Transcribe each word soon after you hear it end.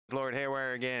Lord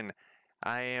Haywire again.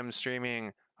 I am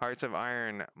streaming Hearts of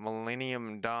Iron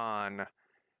Millennium Dawn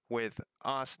with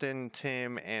Austin,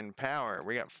 Tim, and Power.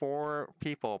 We got 4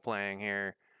 people playing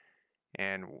here,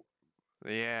 and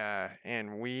yeah,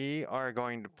 and we are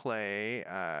going to play.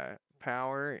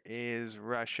 Power is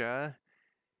Russia.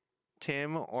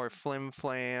 Tim or Flim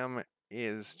Flam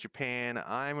is Japan.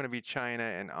 I'm going to be China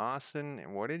and Austin.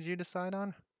 And what did you decide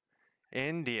on?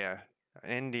 India.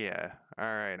 India. All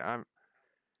right,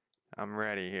 I'm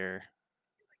ready here.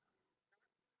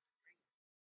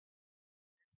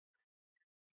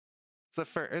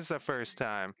 It's the first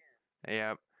time.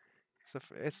 Yep.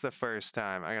 It's the first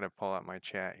time. I gotta pull up my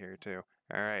chat here too.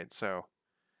 All right, so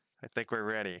I think we're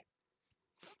ready.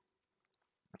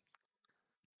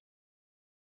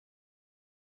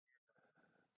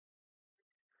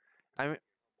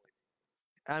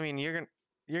 I mean, you're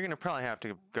gonna probably have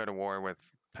to go to war with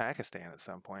Pakistan at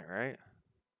some point, right?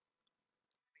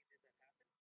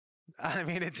 I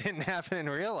mean, it didn't happen in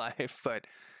real life, but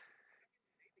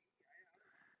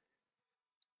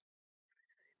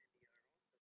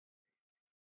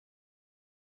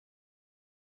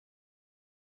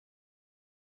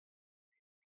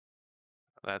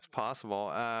that's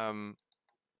possible.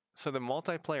 So the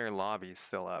multiplayer lobby's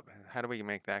still up. How do we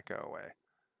make that go away?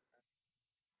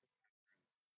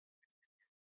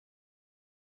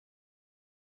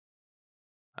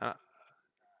 Uh,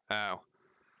 oh,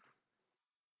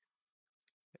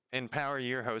 in Power,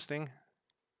 you're hosting?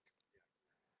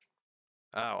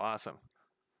 Oh, awesome.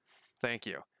 Thank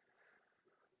you.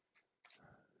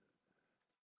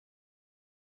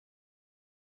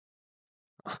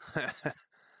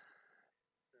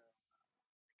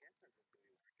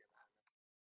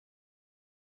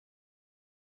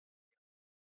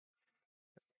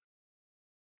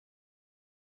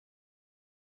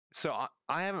 So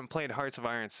I haven't played Hearts of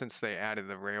Iron since they added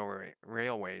the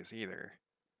railways either.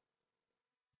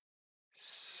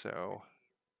 So,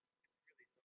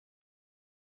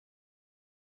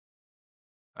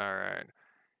 all right.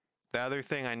 The other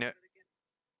thing I know,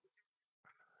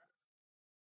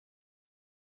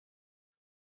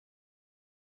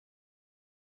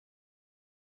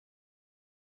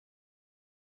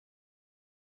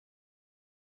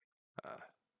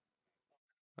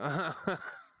 uh,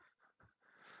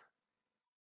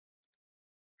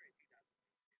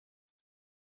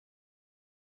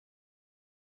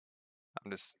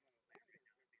 I'm just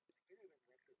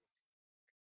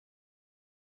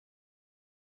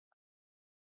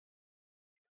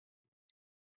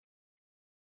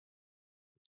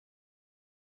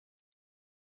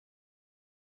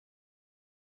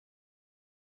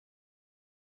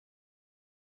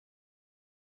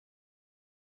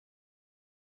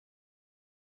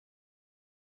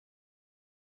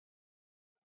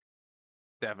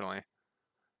definitely.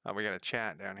 Oh, we got a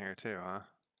chat down here too, huh?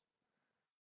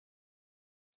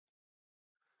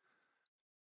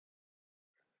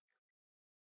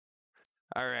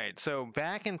 All right. So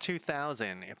back in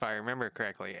 2000, if I remember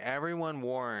correctly, everyone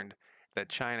warned that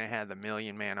China had the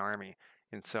million man army.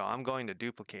 And so I'm going to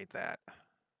duplicate that.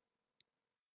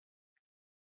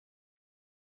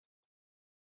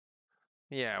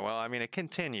 Yeah, well, I mean, it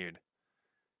continued.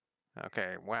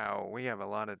 Okay, wow, we have a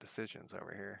lot of decisions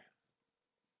over here.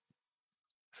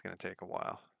 It's going to take a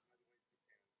while.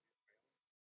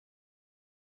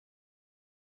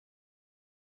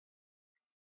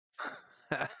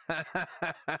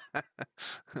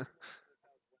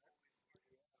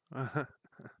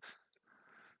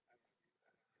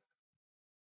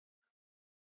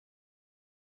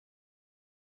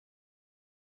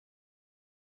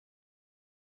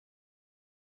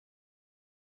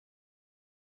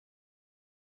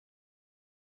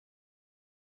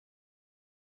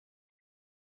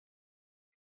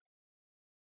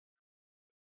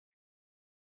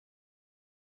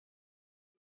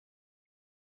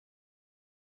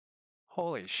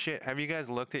 Holy shit. Have you guys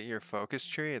looked at your focus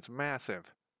tree? It's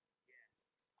massive.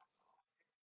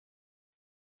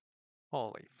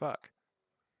 Holy fuck.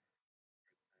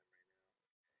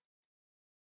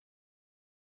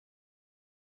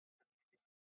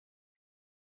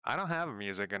 I don't have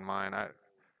music in mine.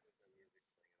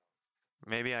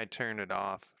 Maybe I turned it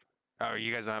off. Oh,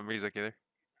 you guys don't have music either?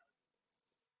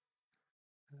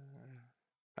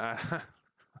 Uh,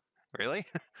 really?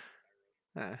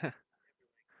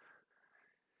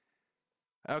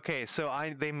 Okay, so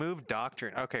they moved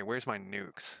doctrine. Okay, where's my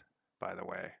nukes, by the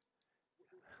way?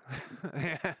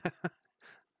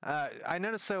 I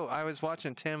noticed. So I was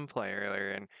watching Tim play earlier,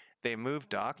 and they moved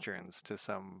doctrines to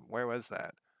some. Where was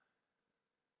that?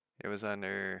 It was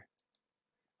under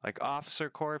like Officer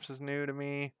Corps is new to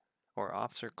me, or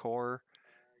Officer Corps.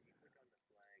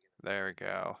 There we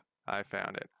go. I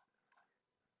found it.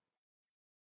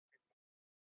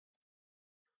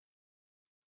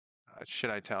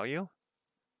 Should I tell you?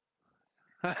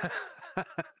 I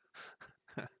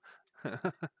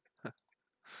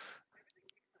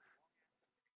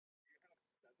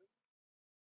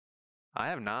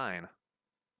have 9.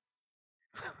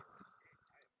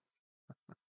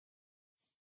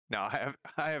 No,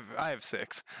 I have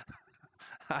 6.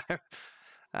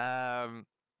 um,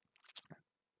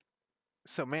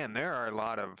 so man, there are a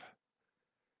lot of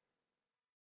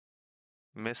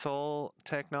missile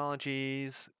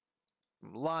technologies,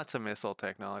 lots of missile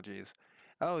technologies.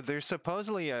 Oh, there's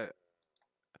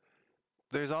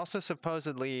also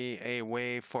supposedly a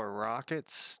way for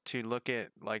rockets to look at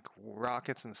like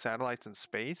rockets and satellites in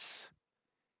space.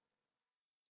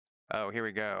 Oh, here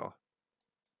we go.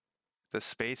 The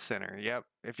Space Center. Yep.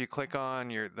 If you click on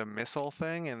the missile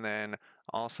thing and then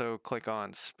also click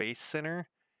on Space Center,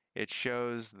 it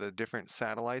shows the different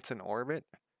satellites in orbit.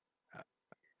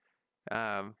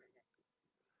 Um,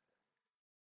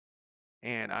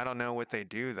 and I don't know what they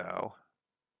do though.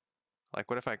 Like,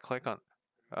 what if I click on?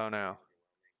 Oh no,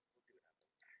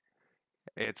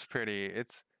 it's pretty.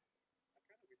 It's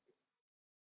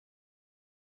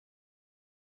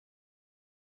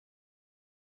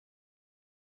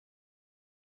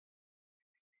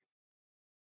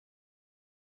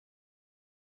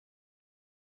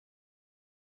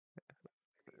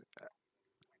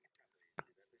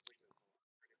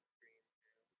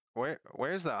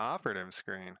where's the operative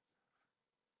screen?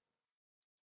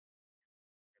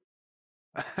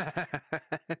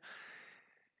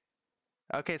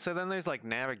 Okay, so then there's like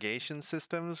navigation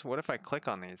systems. What if I click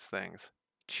on these things?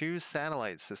 Choose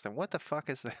satellite system. What the fuck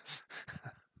is this?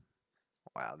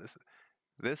 Wow,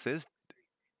 this is.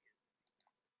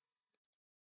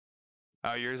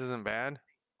 Oh, yours isn't bad?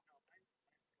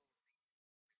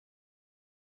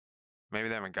 Maybe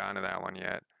they haven't gone to that one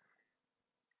yet.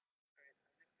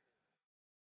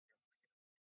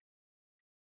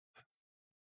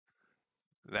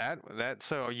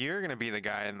 So you're gonna be the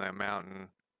guy in the mountain,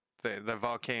 the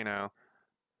volcano.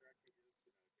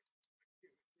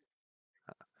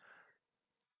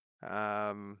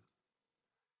 Um,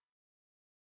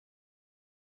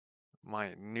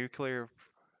 my nuclear.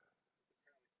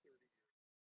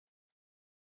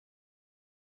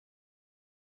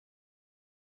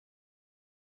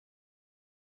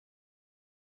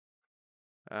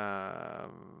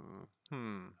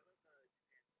 Hmm.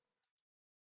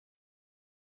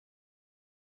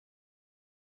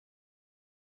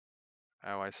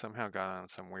 Oh, I somehow got on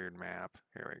some weird map.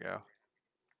 Here we go.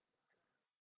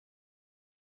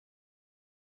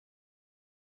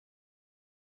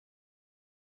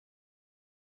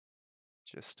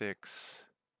 Logistics,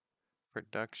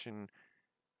 production.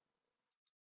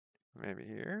 Maybe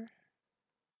here.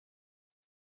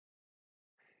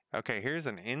 Okay, here's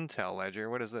an Intel ledger.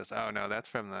 What is this? Oh no, that's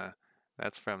from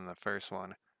the first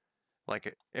one.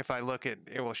 Like if I look at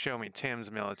it will show me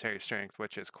Tim's military strength,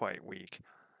 which is quite weak.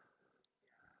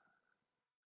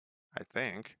 I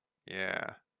think.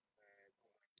 Yeah.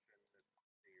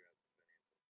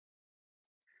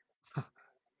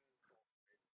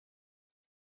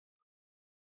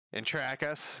 And track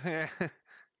us.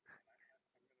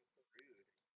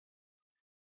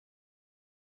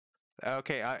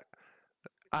 Okay, I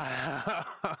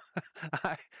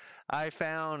I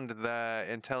found the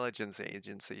intelligence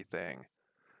agency thing.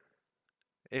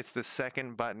 It's the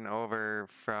second button over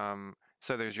from,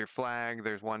 so there's your flag,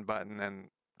 there's one button, and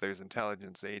there's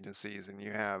intelligence agencies, and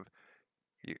you.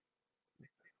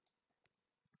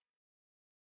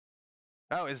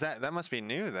 Oh, that must be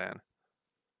new then?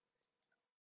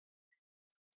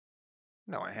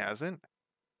 No, it hasn't.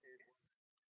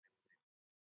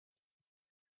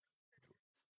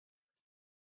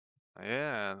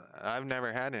 Yeah, I've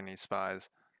never had any spies.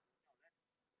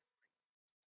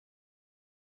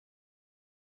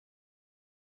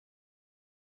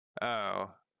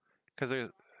 Oh, because there's.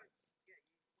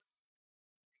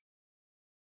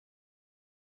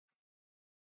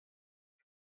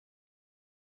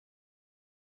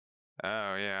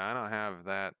 Oh yeah, I don't have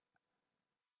that.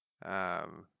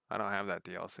 I don't have that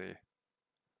DLC.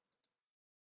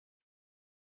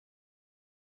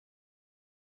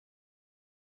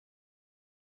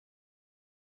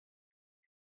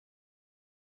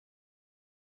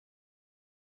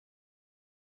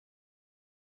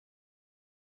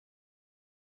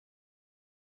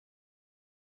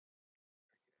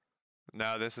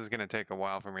 No, this is gonna take a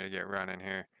while for me to get running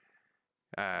here.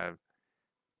 Uh,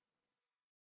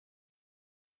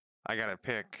 I gotta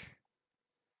pick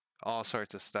all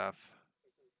sorts of stuff.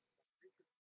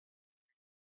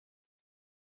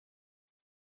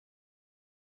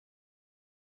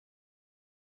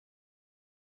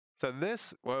 So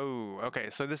this, whoa,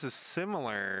 okay, so this is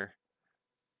similar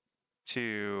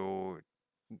to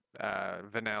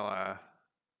vanilla.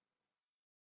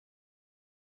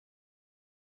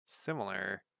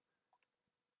 Similar.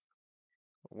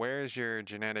 Where's your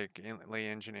genetically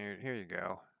engineered? Here you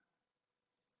go.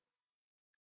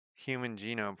 Human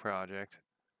Genome Project.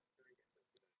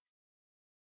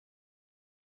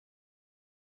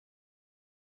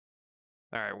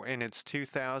 All right, and it's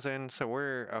 2000, so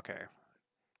we're okay.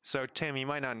 So Tim, you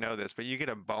might not know this, but you get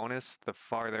a bonus the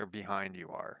farther behind you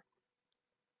are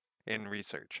in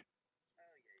research.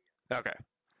 Okay.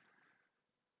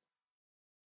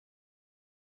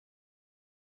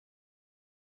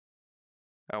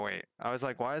 Oh wait, I was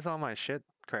like, why is all my shit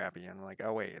crappy? And I'm like,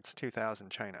 oh wait, it's 2000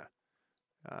 China.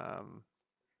 Um,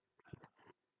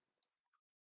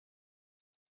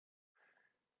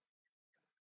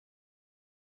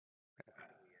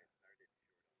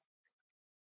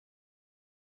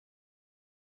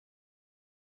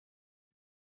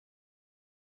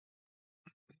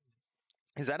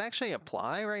 does that actually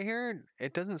apply right here?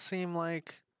 It doesn't seem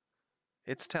like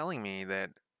it's telling me that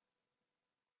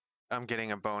I'm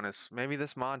getting a bonus. Maybe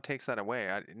this mod takes that away.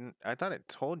 I thought it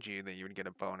told you that you would get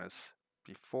a bonus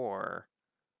before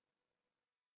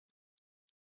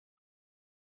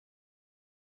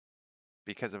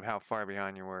because of how far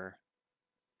behind you were.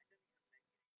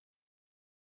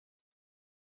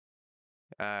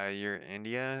 You're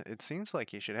India. It seems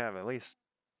like you should have at least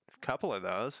a couple of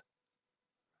those.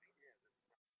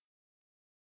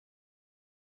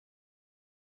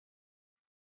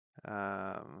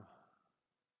 Um,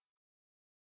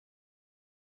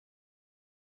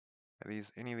 are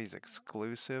these any of these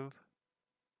exclusive?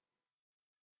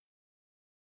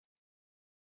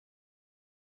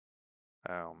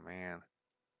 Oh man.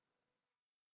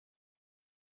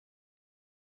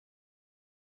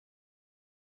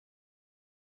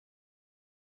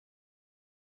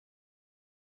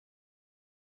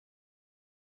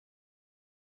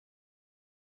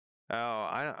 Oh,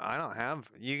 I don't have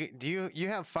you. Do you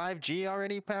have 5G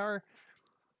already, Power?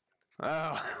 Oh,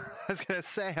 I was gonna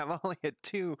say I'm only at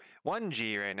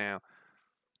 1G right now.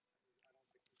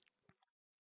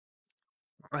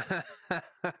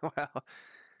 Well,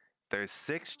 there's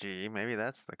 6G. Maybe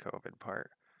that's the COVID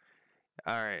part.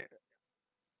 All right.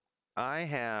 I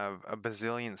have a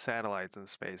bazillion satellites in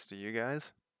space. Do you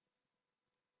guys?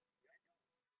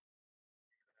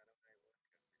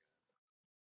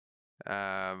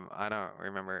 I don't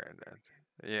remember.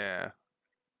 Yeah.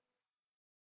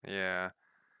 Yeah.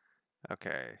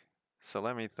 Okay. So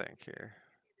let me think here.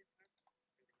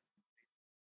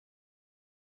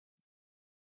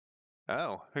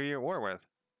 Oh, who you at war with?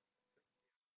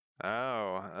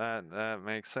 Oh, that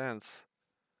makes sense.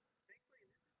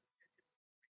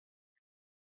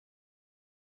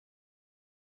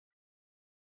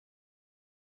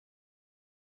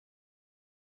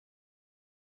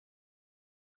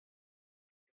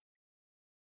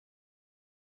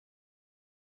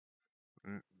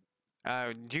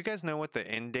 Mm, do you guys know what the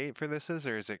end date for this is,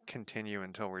 or is it continue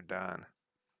until we're done?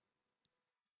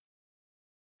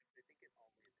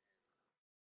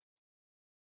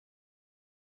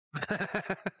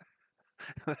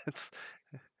 That's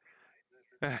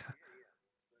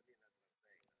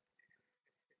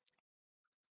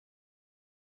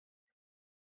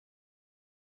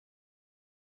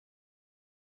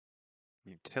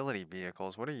utility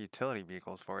vehicles. What are utility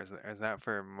vehicles for? Is that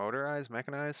for motorized,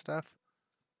 mechanized stuff?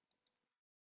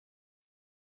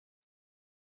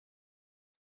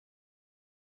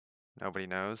 Nobody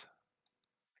knows.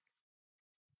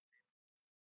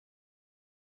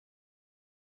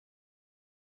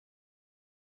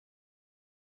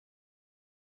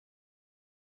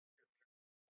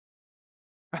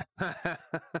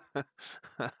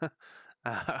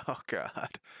 Oh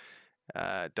God.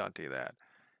 Don't do that.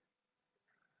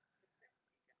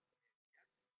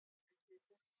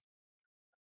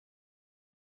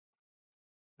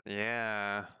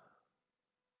 Yeah.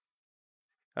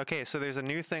 Okay, so there's a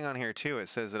new thing on here too. It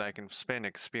says that I can spend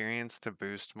experience to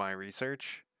boost my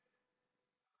research.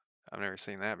 I've never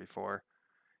seen that before.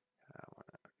 Uh,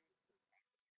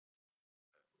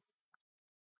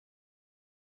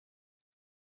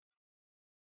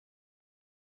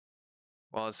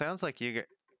 well, it sounds like you get.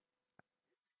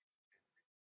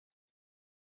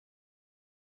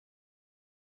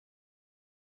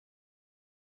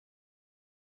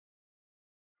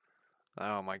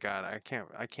 Oh my God, I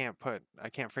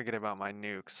can't forget about my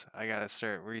nukes. I gotta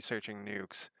start researching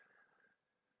nukes.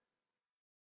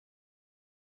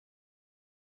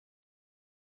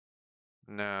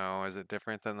 No, is it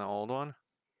different than the old one?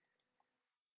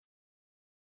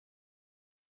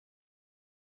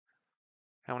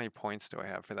 How many points do I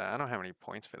have for that? I don't have any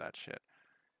points for that shit.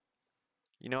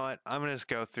 You know what? I'm gonna just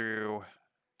go through.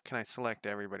 Can I select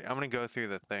everybody? I'm gonna go through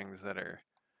the things that are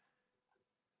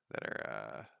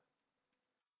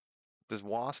does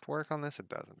WASD work on this? It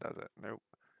doesn't, does it? Nope.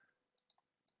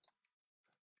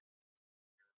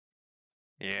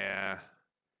 Yeah.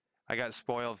 I got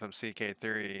spoiled from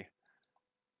CK3.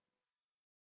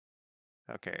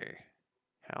 Okay.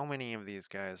 How many of these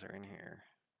guys are in here?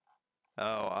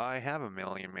 Oh, I have a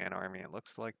million-man army, it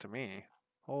looks like to me.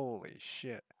 Holy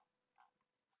shit.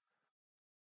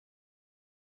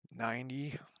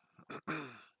 90. Oh,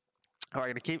 I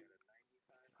gotta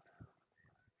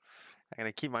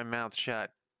keep my mouth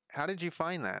shut. How did you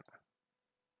find that?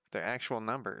 The actual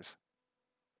numbers.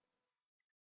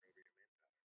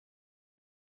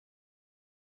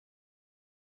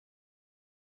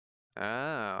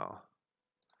 Oh.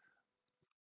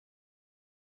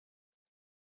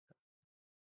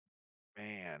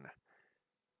 Man.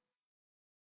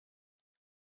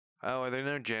 Oh, are there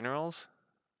no generals?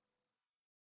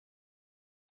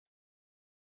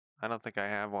 I don't think I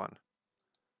have one.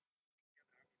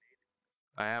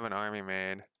 I have an army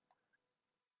made.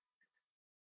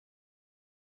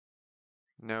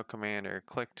 No commander.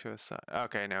 Click to assign.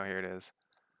 Okay, no, here it is.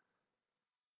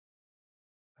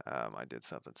 I did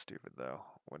something stupid though.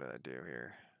 What did I do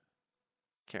here?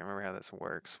 Can't remember how this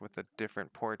works with the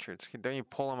different portraits. Don't you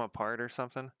pull them apart or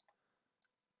something?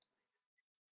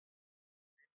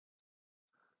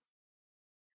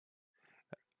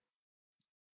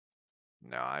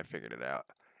 No, I figured it out.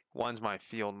 One's my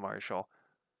field marshal.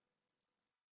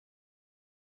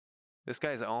 This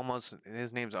guy's almost,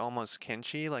 his name's almost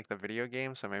Kenshi, like the video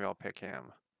game, so maybe I'll pick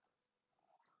him.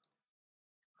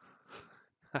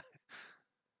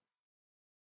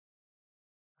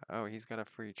 Oh, he's got a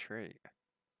free trait.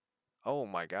 Oh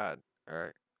my god.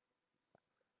 Alright.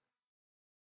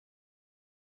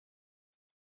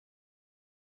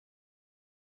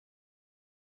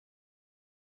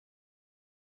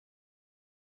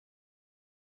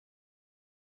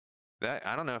 That,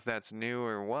 I don't know if that's new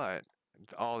or what.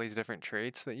 All these different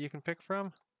traits that you can pick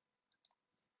from?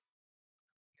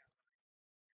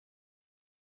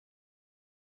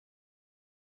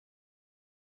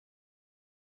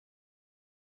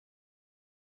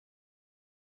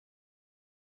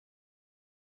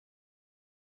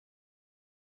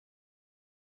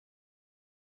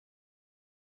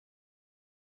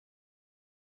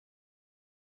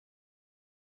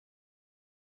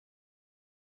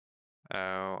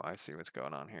 Oh, I see what's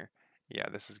going on here. Yeah,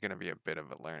 this is going to be a bit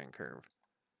of a learning curve.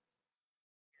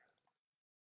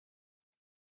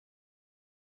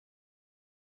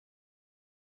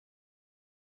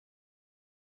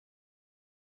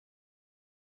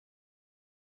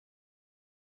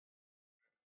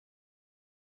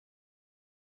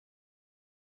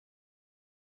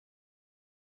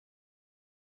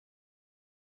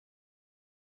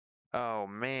 Oh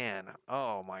man.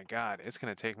 Oh my god. It's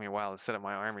going to take me a while to set up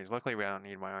my armies. Luckily, I don't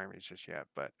need my armies just yet,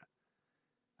 but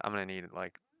I'm going to need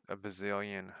like a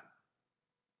bazillion.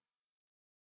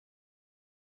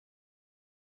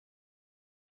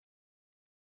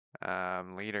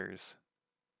 Leaders.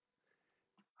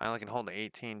 I only can hold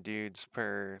 18 dudes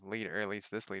per leader, or at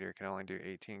least this leader can only do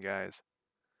 18 guys.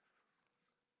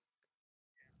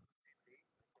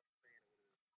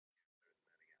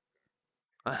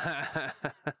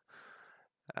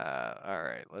 All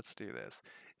right, let's do this.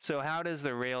 So how does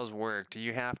the rails work? Do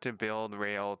you have to build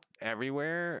rail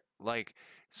everywhere? Like,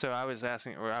 so I was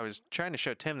asking, or I was trying to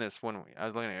show Tim this when I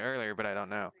was looking at it earlier, but I don't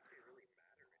know.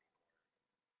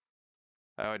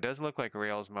 Oh, it does look like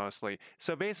rails mostly.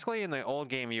 So basically, in the old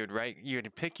game,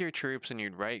 you'd pick your troops and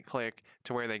you'd right click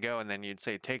to where they go, and then you'd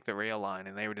say take the rail line,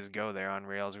 and they would just go there on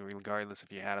rails, regardless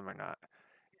if you had them or not.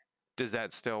 Does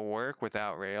that still work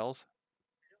without rails?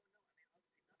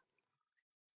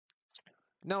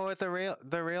 No, with the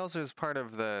rails is part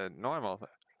of the normal.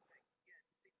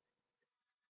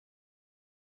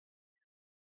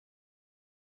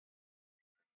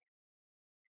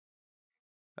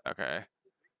 Okay.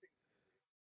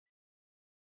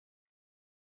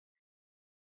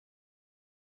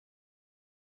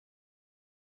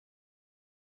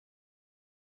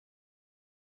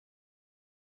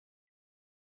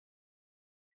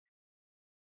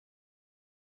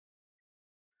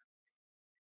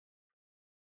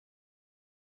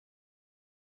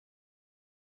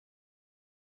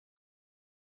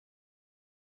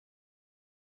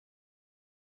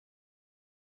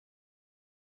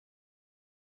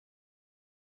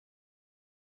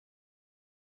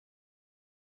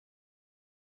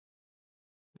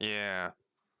 Yeah.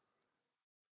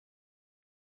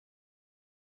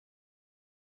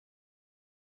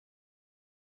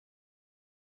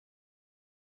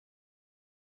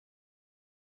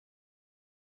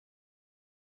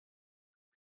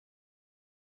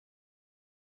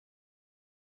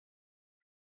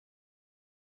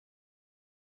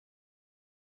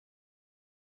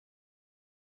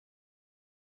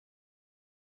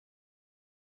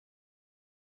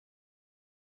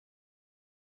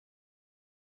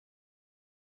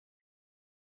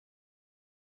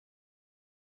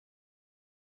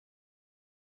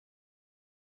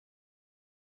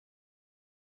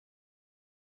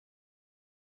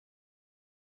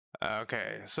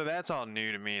 Okay, so that's all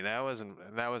new to me. That wasn't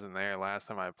there last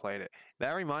time I played it.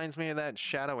 That reminds me of that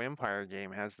Shadow Empire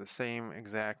game. Has the same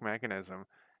exact mechanism.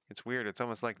 It's weird. It's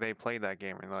almost like they played that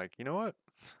game and like, you know what?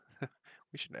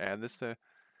 We should add this to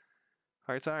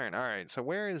Hearts Iron. All right. So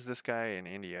where is this guy in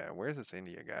India? Where's this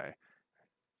India guy?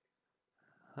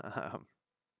 Um,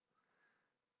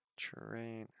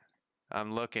 Train.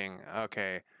 I'm looking.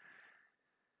 Okay.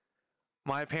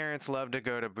 My parents love to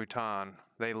go to Bhutan.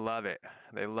 They love it.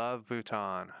 They love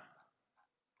Bhutan.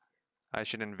 I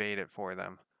should invade it for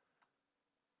them.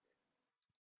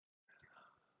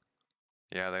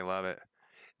 Yeah, they love it.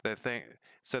 The thing,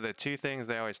 so the two things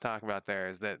they always talk about there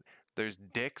is that there's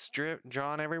dicks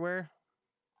drawn everywhere,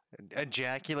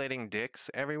 ejaculating dicks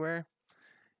everywhere,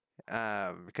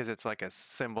 because it's like a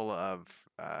symbol of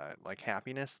like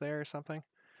happiness there or something.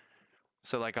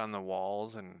 So like on the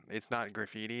walls, and it's not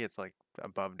graffiti; it's like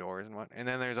above doors and what. And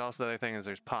then there's also the other thing is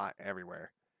there's pot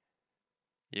everywhere.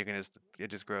 You can just it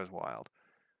just grows wild.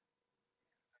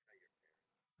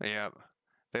 Yep.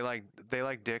 They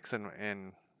like dicks and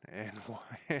and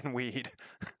weed.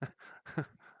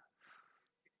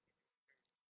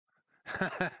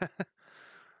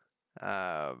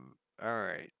 All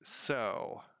right.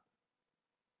 So,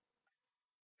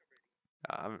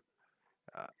 um,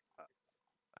 uh,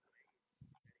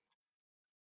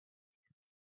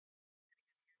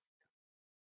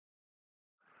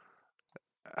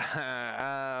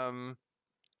 um,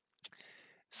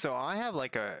 so I have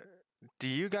like a. Do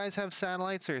you guys have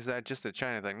satellites, or is that just a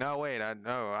China thing? No, wait.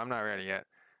 No, I'm not ready yet.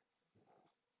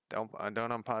 Don't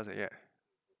unpause it yet.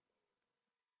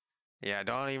 Yeah,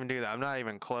 don't even do that. I'm not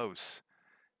even close.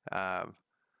 Um,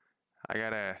 I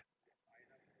gotta.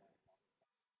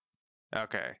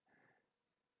 Okay.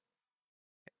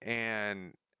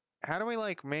 And how do we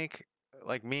like make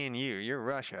like me and you? You're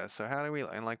Russia, so how do we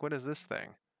and like what is this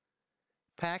thing?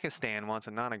 Pakistan wants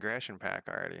a non-aggression pack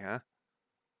already, huh?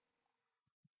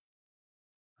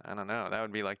 I don't know. That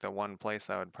would be like the one place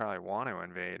I would probably want to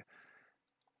invade.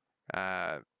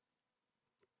 Uh,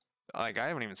 like I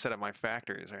haven't even set up my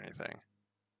factories or anything,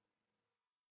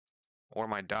 or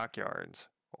my dockyards,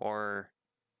 or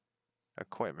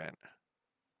equipment,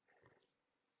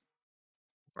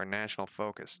 or national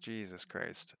focus. Jesus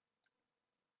Christ,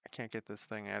 I can't get this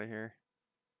thing out of here.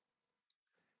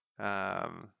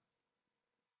 Um,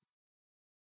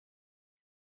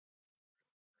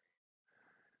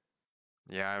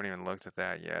 yeah, I haven't even looked at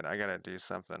that yet. I gotta do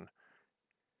something.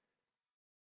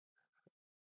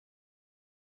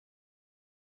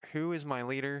 Who is my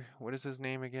leader? What is his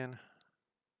name again?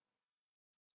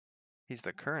 He's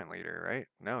the current leader, right?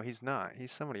 No, he's not.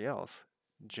 He's somebody else.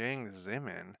 Jiang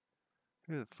Zemin.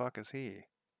 Who the fuck is he?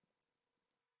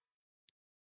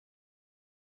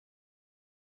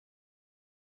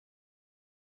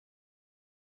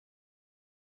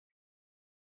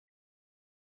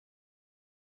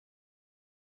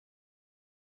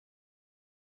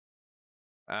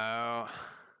 Oh.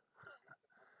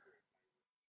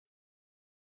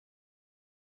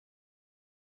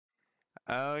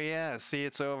 Oh yeah. See,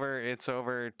 it's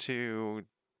over to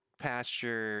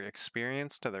pasture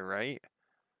experience to the right.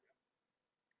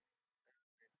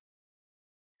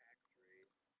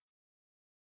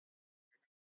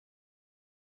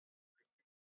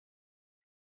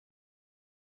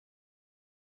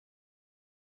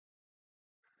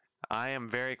 I am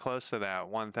very close to that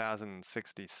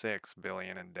 1066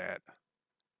 billion in debt.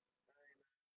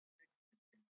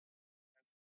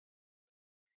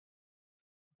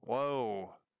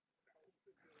 Whoa.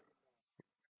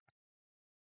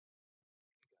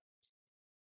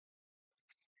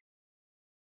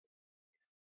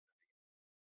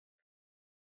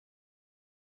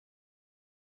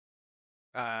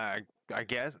 Uh I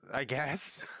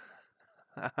guess.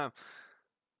 Um,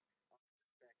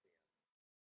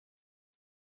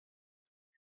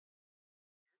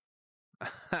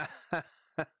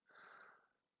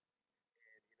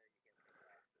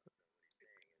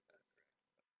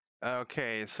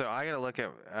 Okay, so I gotta look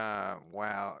at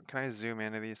wow, can I zoom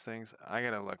into these things? I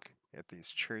gotta look at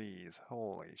these trees.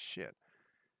 Holy shit.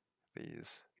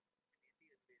 These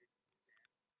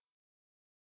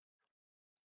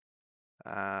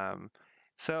um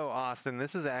so Austin,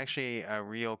 this is actually a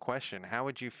real question. How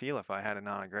would you feel if I had a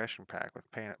non-aggression pact with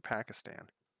Pakistan?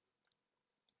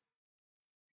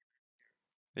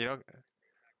 You know,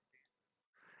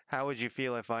 how would you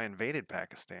feel if I invaded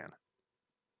Pakistan?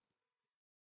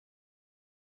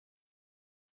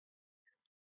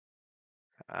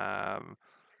 Um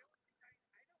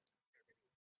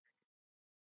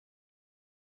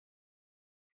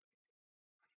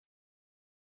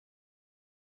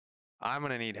I'm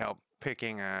gonna need help.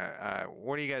 picking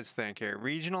what do you guys think here?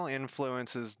 Regional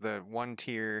influence is the one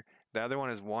tier. The other one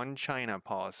is one China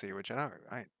policy, which I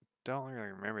don't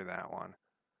really remember that one.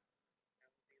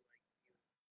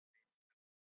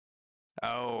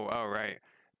 Oh, right.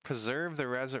 Preserve the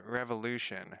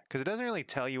revolution, because it doesn't really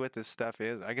tell you what this stuff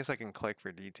is. I guess I can click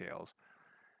for details.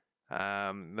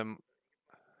 The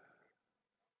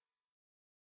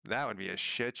That would be a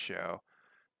shit show.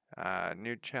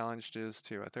 New challenges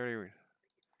to authority.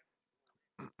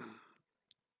 All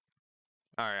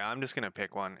right, I'm just gonna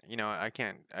pick one. You know, I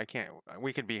can't.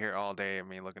 We could be here all day of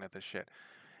me looking at this shit.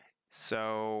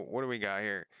 So what do we got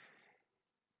here?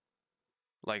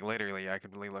 Like literally, I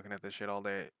could be looking at this shit all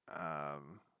day.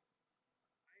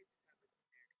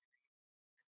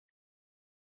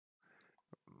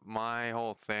 My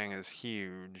whole thing is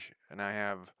huge, and I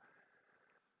have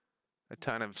a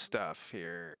ton of stuff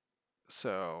here.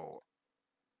 So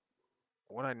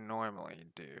what I normally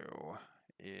do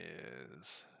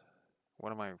is,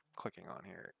 what am I clicking on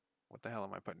here? What the hell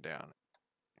am I putting down?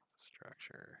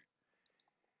 Structure.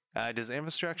 Does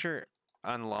infrastructure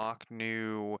unlock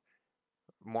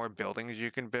more buildings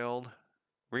you can build?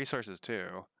 Resources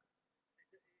too.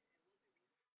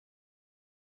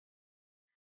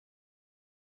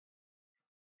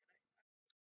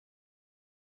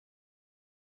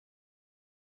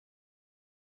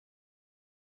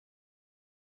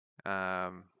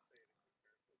 Um,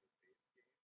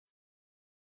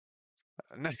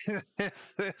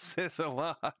 this is a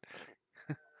lot.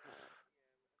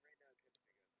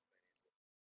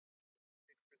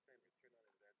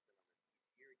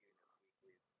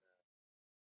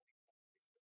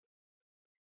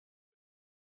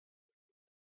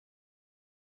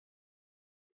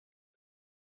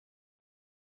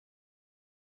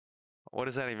 What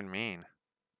does that even mean?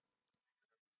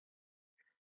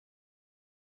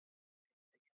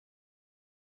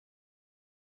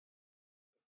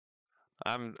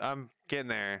 I'm getting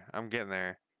there. I'm getting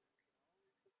there.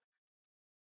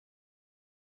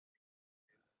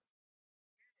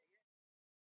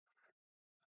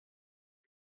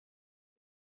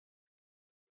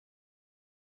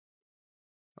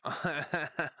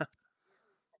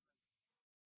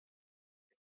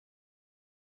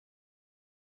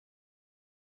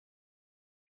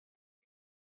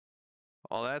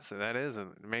 Well,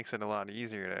 it makes it a lot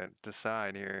easier to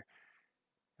decide here.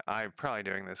 I'm probably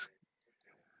doing this.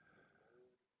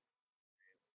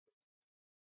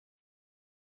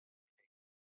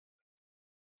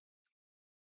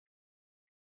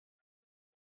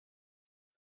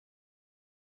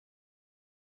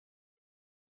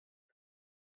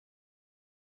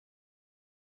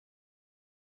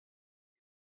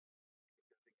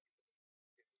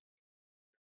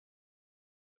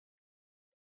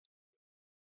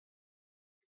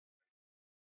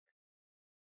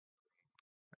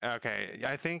 Okay,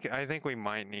 I think we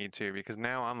might need to, because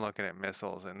now I'm looking at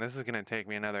missiles, and this is gonna take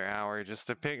me another hour just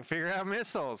to figure out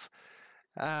missiles.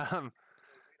 Um,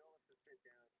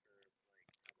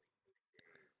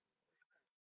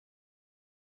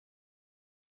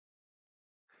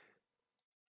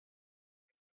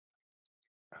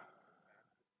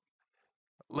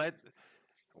 let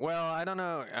Well, I don't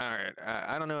know. All right,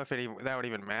 I don't know if that would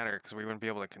even matter, because we wouldn't be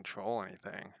able to control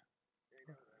anything.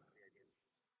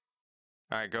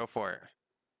 All right, go for it.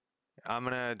 I'm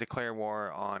gonna declare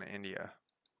war on India.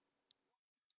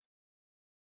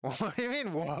 What do you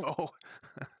mean? Whoa!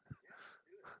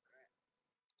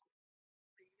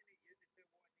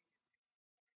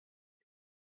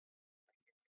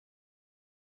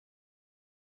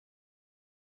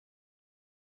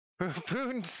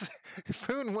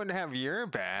 Foon wouldn't have your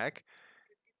back.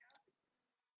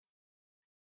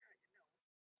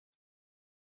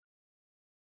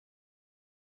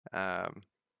 Um,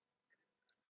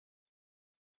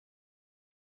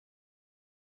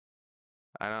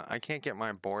 I can't get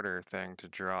my border thing to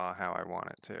draw how I want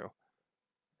it to.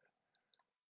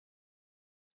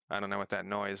 I don't know what that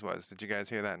noise was. Did you guys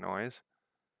hear that noise?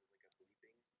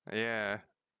 Yeah.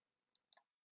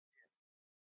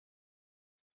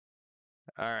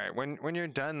 All right. When you're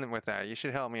done with that, you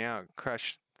should help me out.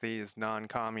 Crush these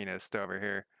non-communists over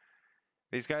here.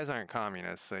 These guys aren't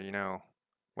communists, so you know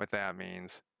what that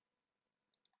means.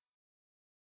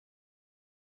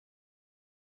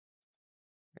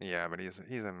 Yeah, but he's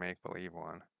a make-believe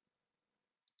one.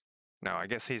 No, I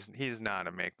guess he's not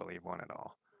a make-believe one at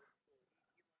all.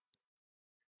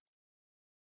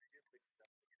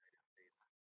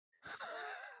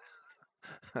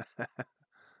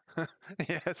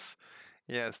 Yes.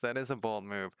 Yes, that is a bold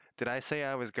move. Did I say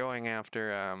I was going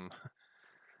after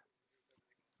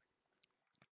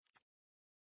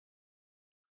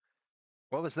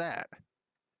What was that?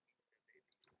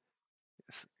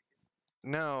 S-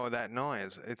 No, that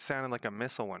noise. It sounded like a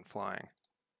missile went flying.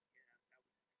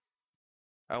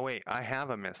 Oh wait, I have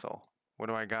a missile. What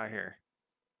do I got here?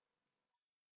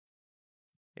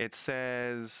 It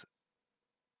says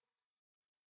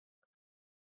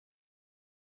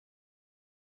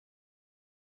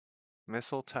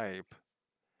missile type.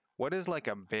 What is like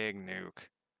a big nuke?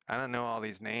 I don't know all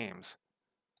these names.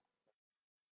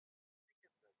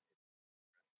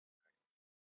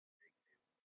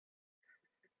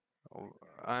 Oh,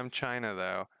 I'm China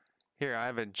though. Here, I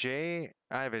have a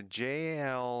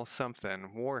JL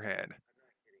something warhead.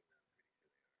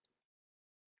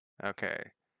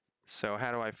 Okay. So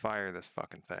how do I fire this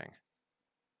fucking thing?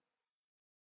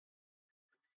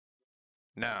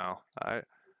 No.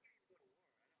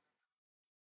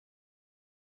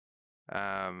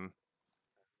 Um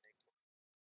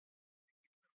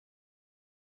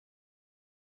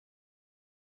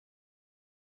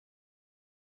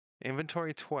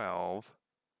Inventory 12.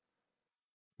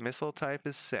 Missile type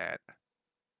is set.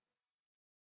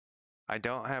 I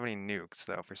don't have any nukes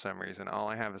though for some reason. All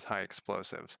I have is high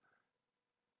explosives.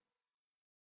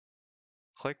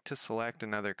 Click to select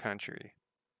another country.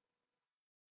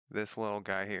 This little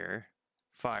guy here.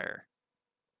 Fire.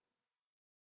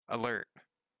 Alert.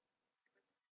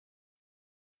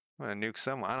 I'm gonna nuke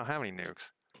someone. I don't have any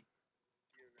nukes.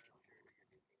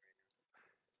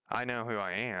 I know who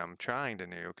I am trying to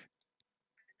nuke.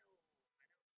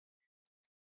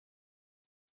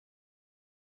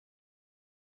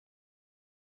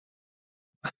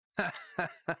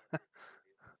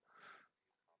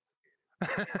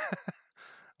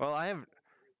 Well, I have.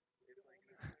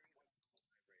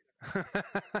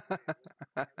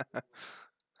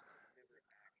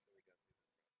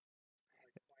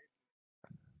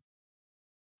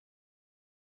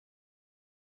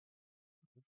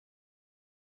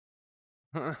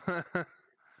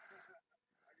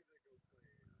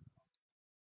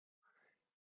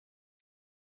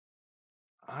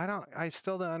 I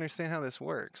still don't understand how this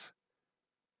works.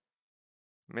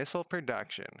 Missile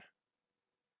production.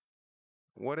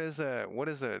 What is a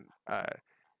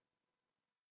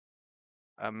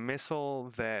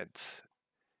missile that,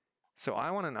 so I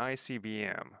want an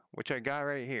ICBM, which I got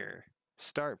right here.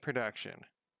 Start production.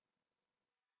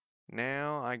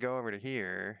 Now I go over to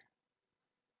here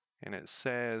and it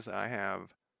says I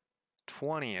have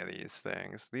 20 of these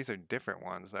things. These are different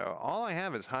ones though. All I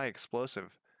have is high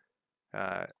explosive.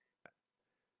 Uh,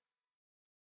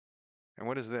 and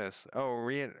what is this? Oh,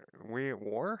 re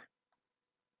war?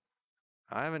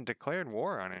 I haven't declared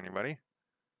war on anybody.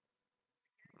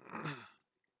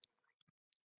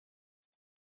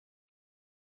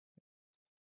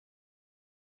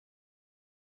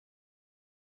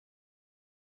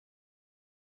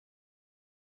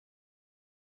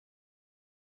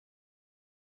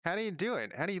 How do you do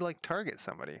it? How do you like target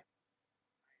somebody?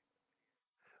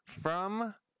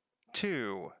 From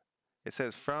to. It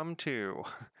says from to.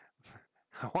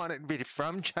 I want it to be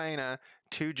from China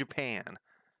to Japan,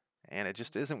 and it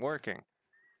just isn't working.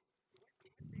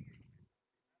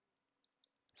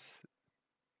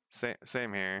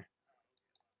 Same here.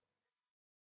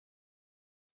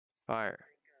 Fire.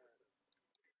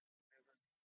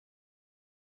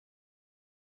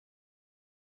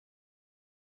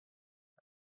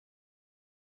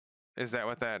 Is that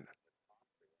what that?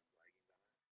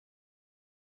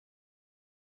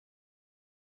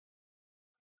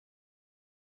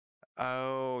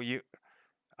 Oh, you.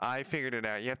 I figured it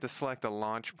out. You have to select a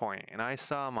launch point, and I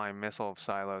saw my missile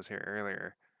silos here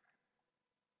earlier.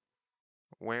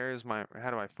 Where's my?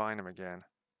 How do I find them again?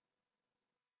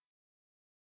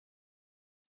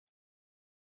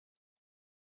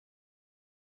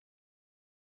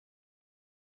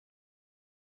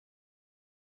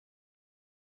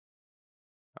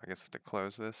 I guess I have to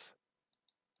close this.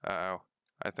 Uh-oh.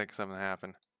 I think something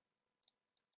happened.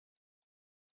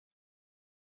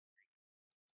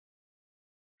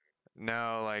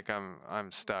 No, like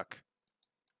I'm stuck.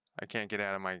 I can't get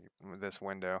out of my this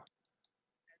window.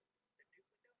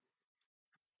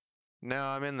 No,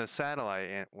 I'm in the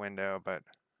satellite window, but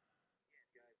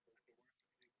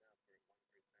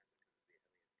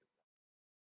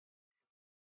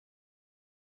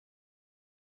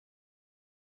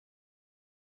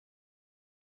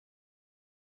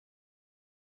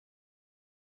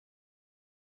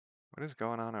what is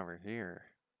going on over here?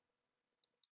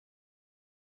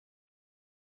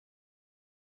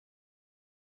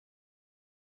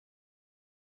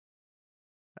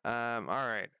 All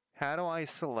right. How do I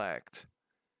select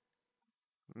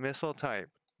missile type,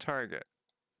 target?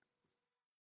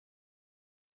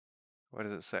 What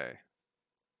does it say?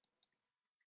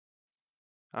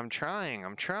 I'm trying.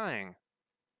 I'm trying.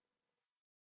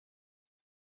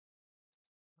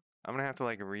 I'm gonna have to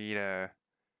like read a.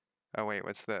 Oh wait,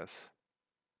 what's this?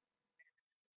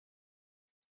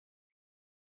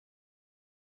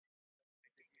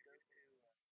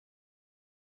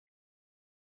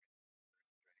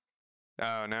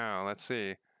 Oh no, let's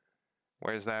see.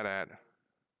 Where's that at?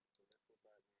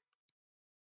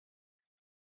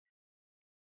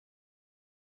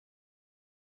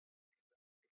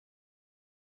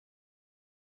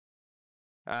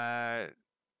 Uh,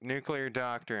 nuclear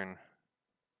doctrine.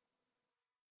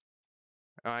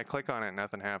 Oh, I click on it,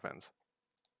 nothing happens.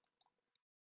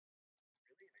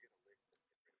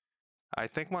 I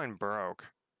think mine broke.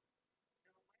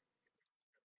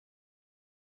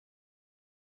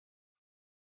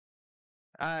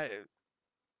 I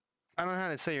don't know how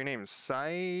to say your name.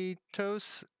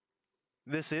 Saitos?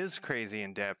 This is crazy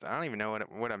in depth. I don't even know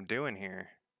what I'm doing here.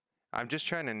 I'm just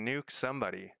trying to nuke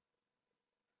somebody.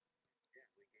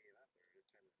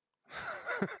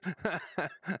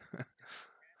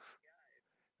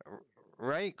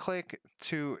 Right click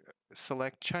to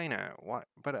select China. What?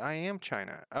 But I am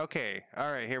China. Okay.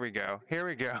 All right. Here we go. Here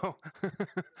we go.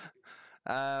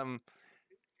 um,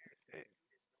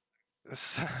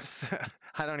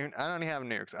 I don't even have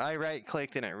nukes. I right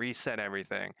clicked and it reset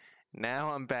everything.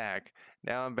 Now I'm back.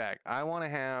 Now I'm back. I want to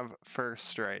have first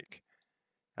strike.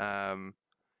 Um,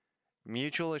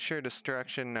 mutual assured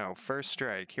destruction. No, first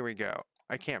strike. Here we go.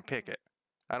 I can't pick it.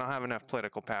 I don't have enough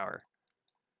political power.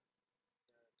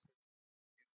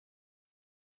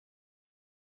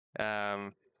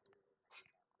 Um,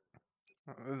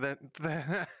 the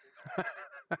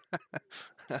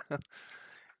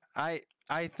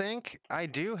I think I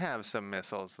do have some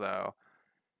missiles though.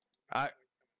 I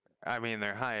I mean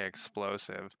they're high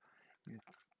explosive.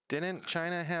 Didn't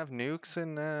China have nukes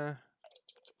in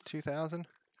 2000?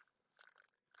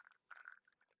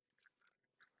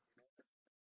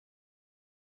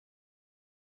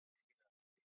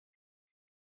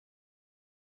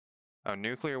 Oh,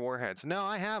 nuclear warheads. No,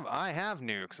 I have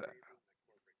nukes.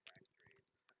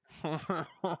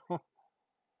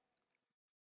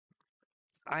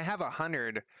 I have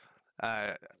 100.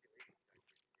 Uh,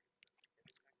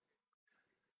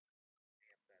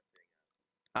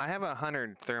 I have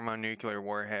 100 thermonuclear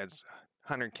warheads,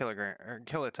 100 kilogram or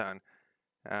kiloton.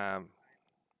 Um,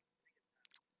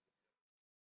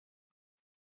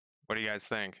 what do you guys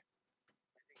think?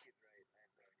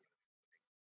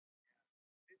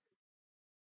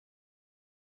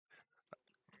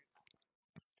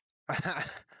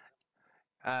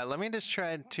 Let me just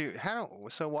try to.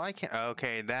 So why can't?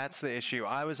 Okay, that's the issue.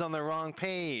 I was on the wrong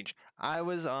page. I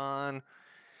wasn't on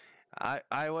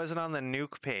the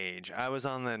nuke page. I was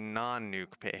on the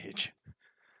non-nuke page.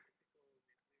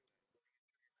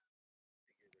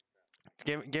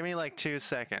 Give me like 2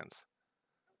 seconds.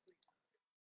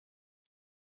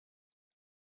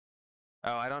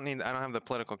 Oh, I don't have the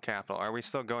political capital. Are we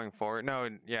still going forward? No,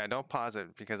 yeah, don't pause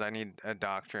it because I need a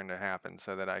doctrine to happen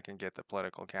so that I can get the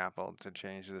political capital to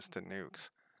change this to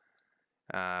nukes.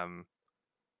 Um,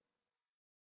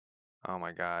 oh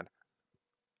my God.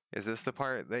 Is this the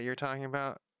part that you're talking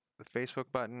about? The Facebook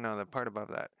button? No, the part above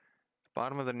that.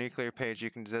 Bottom of the nuclear page, you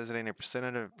can designate a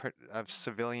percentage of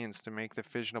civilians to make the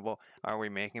fissionable. Are we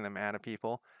making them out of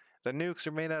people? The nukes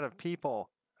are made out of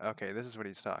people. Okay, this is what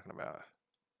he's talking about.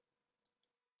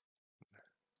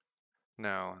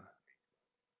 No.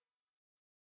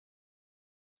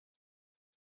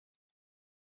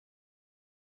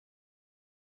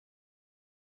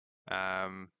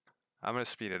 I'm gonna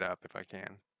speed it up if I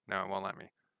can. No, it won't let me.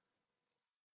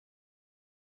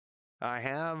 I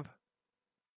have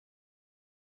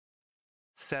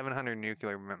 700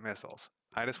 nuclear missiles.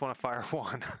 I just want to fire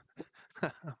one.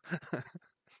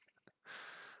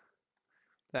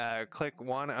 Click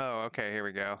one. Oh, okay, here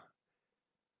we go.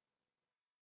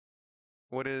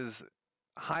 What is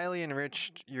highly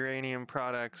enriched uranium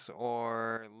products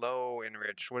or low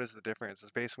enriched? What is the difference?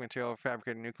 It's basic material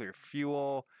fabricated nuclear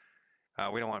fuel.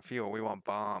 We don't want fuel, we want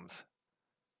bombs.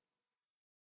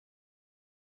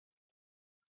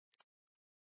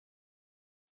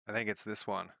 I think it's this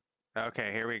one.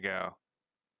 Okay, here we go.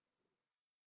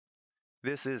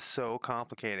 This is so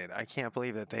complicated. I can't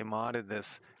believe that they modded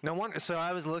this. No wonder. So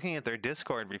I was looking at their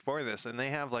Discord before this, and they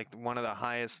have like one of the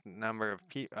highest number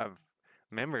of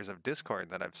members of Discord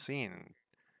that I've seen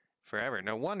forever.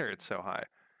 No wonder it's so high.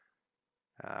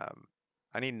 Um,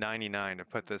 I need 99 to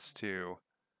put this to.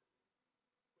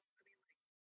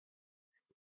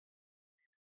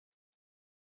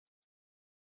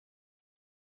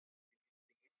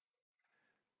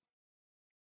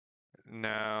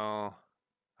 No,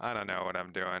 I don't know what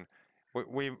I'm doing.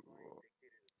 we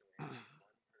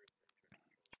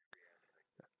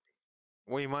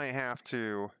we might have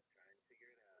to.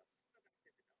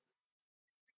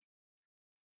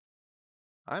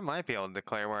 I might be able to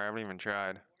declare where I haven't even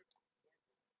tried.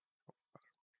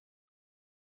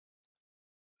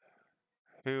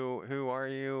 Who are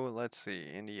you? Let's see,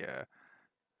 India.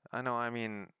 I know. I'm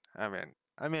in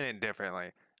it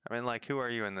differently. I mean, like, who are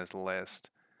you in this list?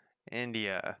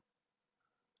 India.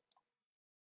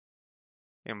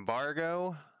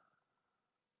 Embargo.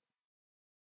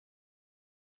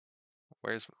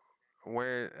 Where's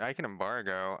where I can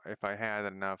embargo if I had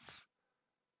enough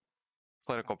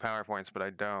political power points, but I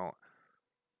don't.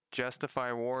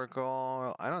 Justify war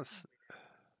goal. I don't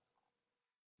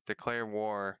declare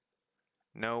war.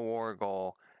 No war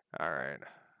goal. All right.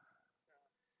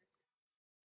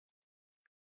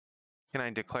 Can I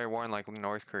declare war on like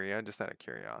North Korea just out of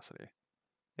curiosity?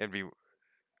 It'd be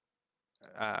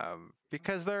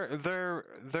because they're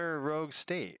a rogue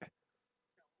state.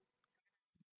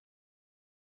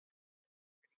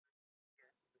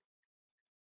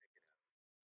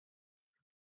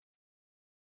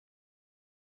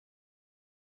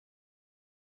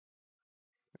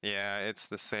 Yeah, it's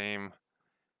the same.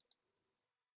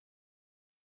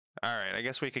 All right, I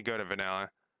guess we could go to vanilla.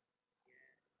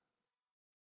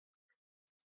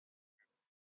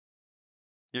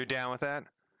 You're down with that?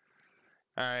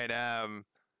 All right.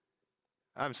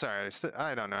 I'm sorry.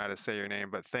 I don't know how to say your name,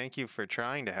 but thank you for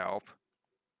trying to help.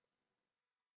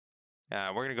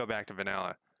 We're gonna go back to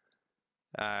vanilla.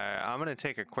 I'm gonna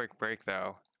take a quick break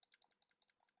though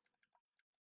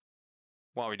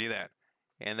while we do that,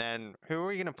 and then who are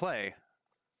we gonna play?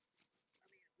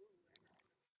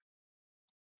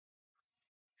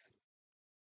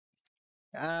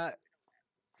 Uh,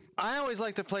 I always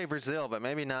like to play Brazil, but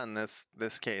maybe not in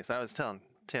this case. I was telling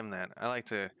Tim that I like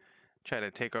to try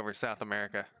to take over South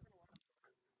America.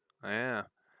 Yeah,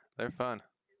 they're fun.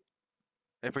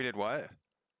 If we did what?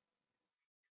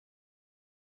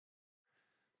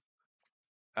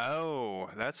 Oh,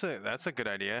 that's a good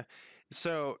idea.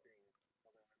 So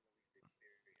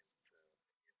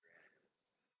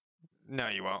no,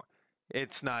 you won't.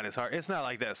 It's not as hard. It's not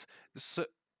like this. So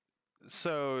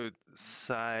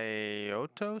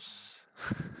Sciotos.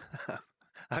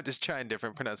 I'm just trying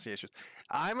different pronunciations.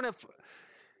 I'm gonna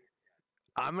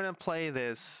I'm gonna play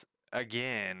this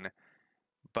again,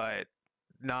 but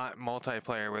not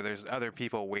multiplayer where there's other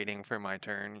people waiting for my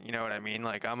turn. You know what I mean?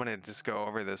 Like I'm gonna just go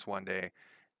over this one day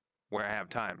where I have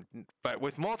time. But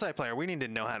with multiplayer, we need to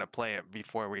know how to play it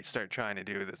before we start trying to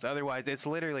do this. Otherwise, it's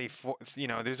literally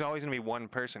there's always gonna be one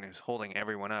person who's holding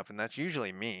everyone up, and that's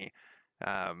usually me.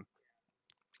 Um,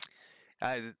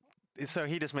 I, so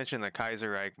he just mentioned the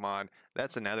Kaiserreich mod.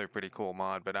 That's another pretty cool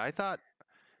mod, but I thought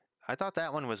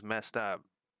that one was messed up.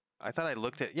 I thought I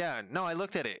looked at yeah, no, I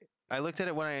looked at it. I looked at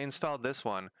it when I installed this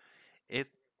one. It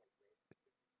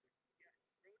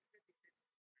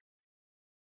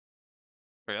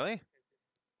really?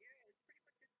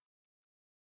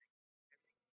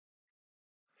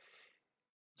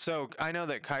 So I know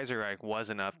that Kaiserreich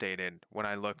wasn't updated when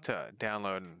I looked to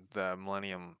download the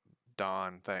Millennium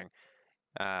Dawn thing.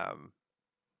 Um,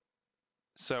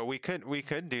 so we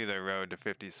could do the road to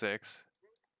 56.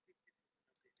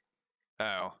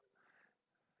 Oh,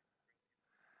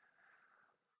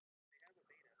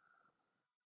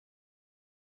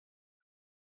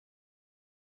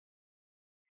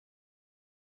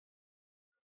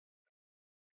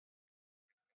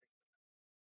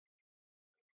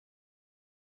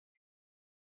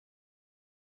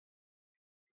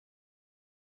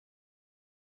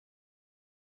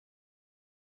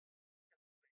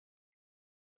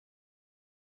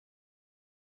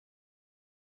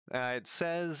 it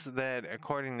says that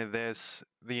according to this,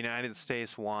 the United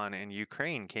States won and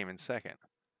Ukraine came in second.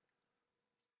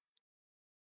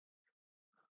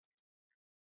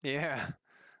 Yeah,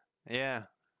 yeah,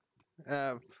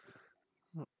 uh,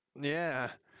 yeah.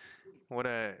 What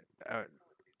uh,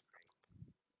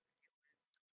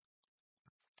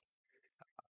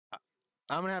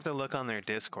 I'm gonna have to look on their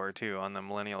Discord too on the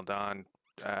Millennial Dawn.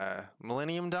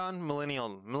 Millennium Dawn?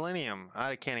 Millennium.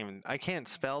 I can't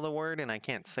spell the word and I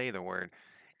can't say the word.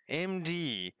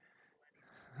 MD.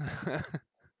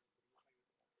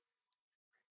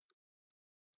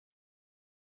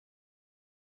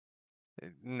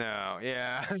 No,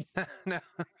 yeah. No.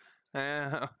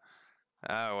 Oh,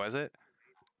 oh, was it?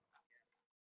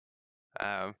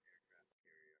 Um,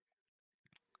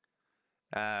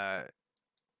 uh,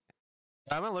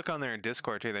 I'm gonna look on their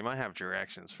Discord too. They might have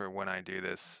directions for when I do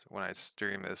this, when I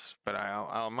stream this, but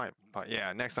I might,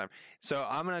 yeah, next time. So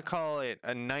I'm gonna call it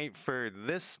a night for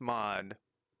this mod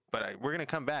but we're gonna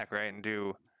come back, right, and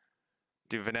do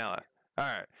vanilla. All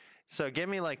right. So give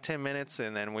me like 10 minutes,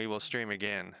 and then we will stream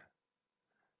again.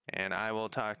 And I will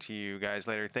talk to you guys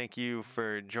later. Thank you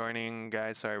for joining,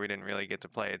 guys. Sorry we didn't really get to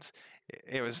play.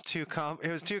 It was too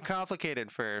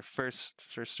complicated for first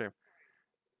stream.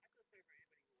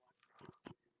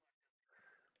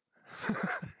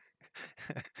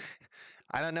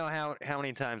 I don't know how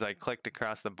many times I clicked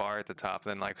across the bar at the top,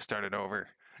 and then like started over.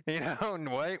 You know,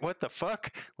 wait, what the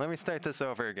fuck? Let me start this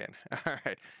over again. All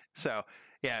right. So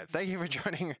yeah, thank you for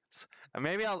joining us.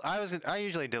 Maybe I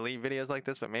usually delete videos like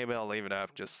this, but maybe I'll leave it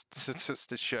up just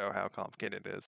to show how complicated it is.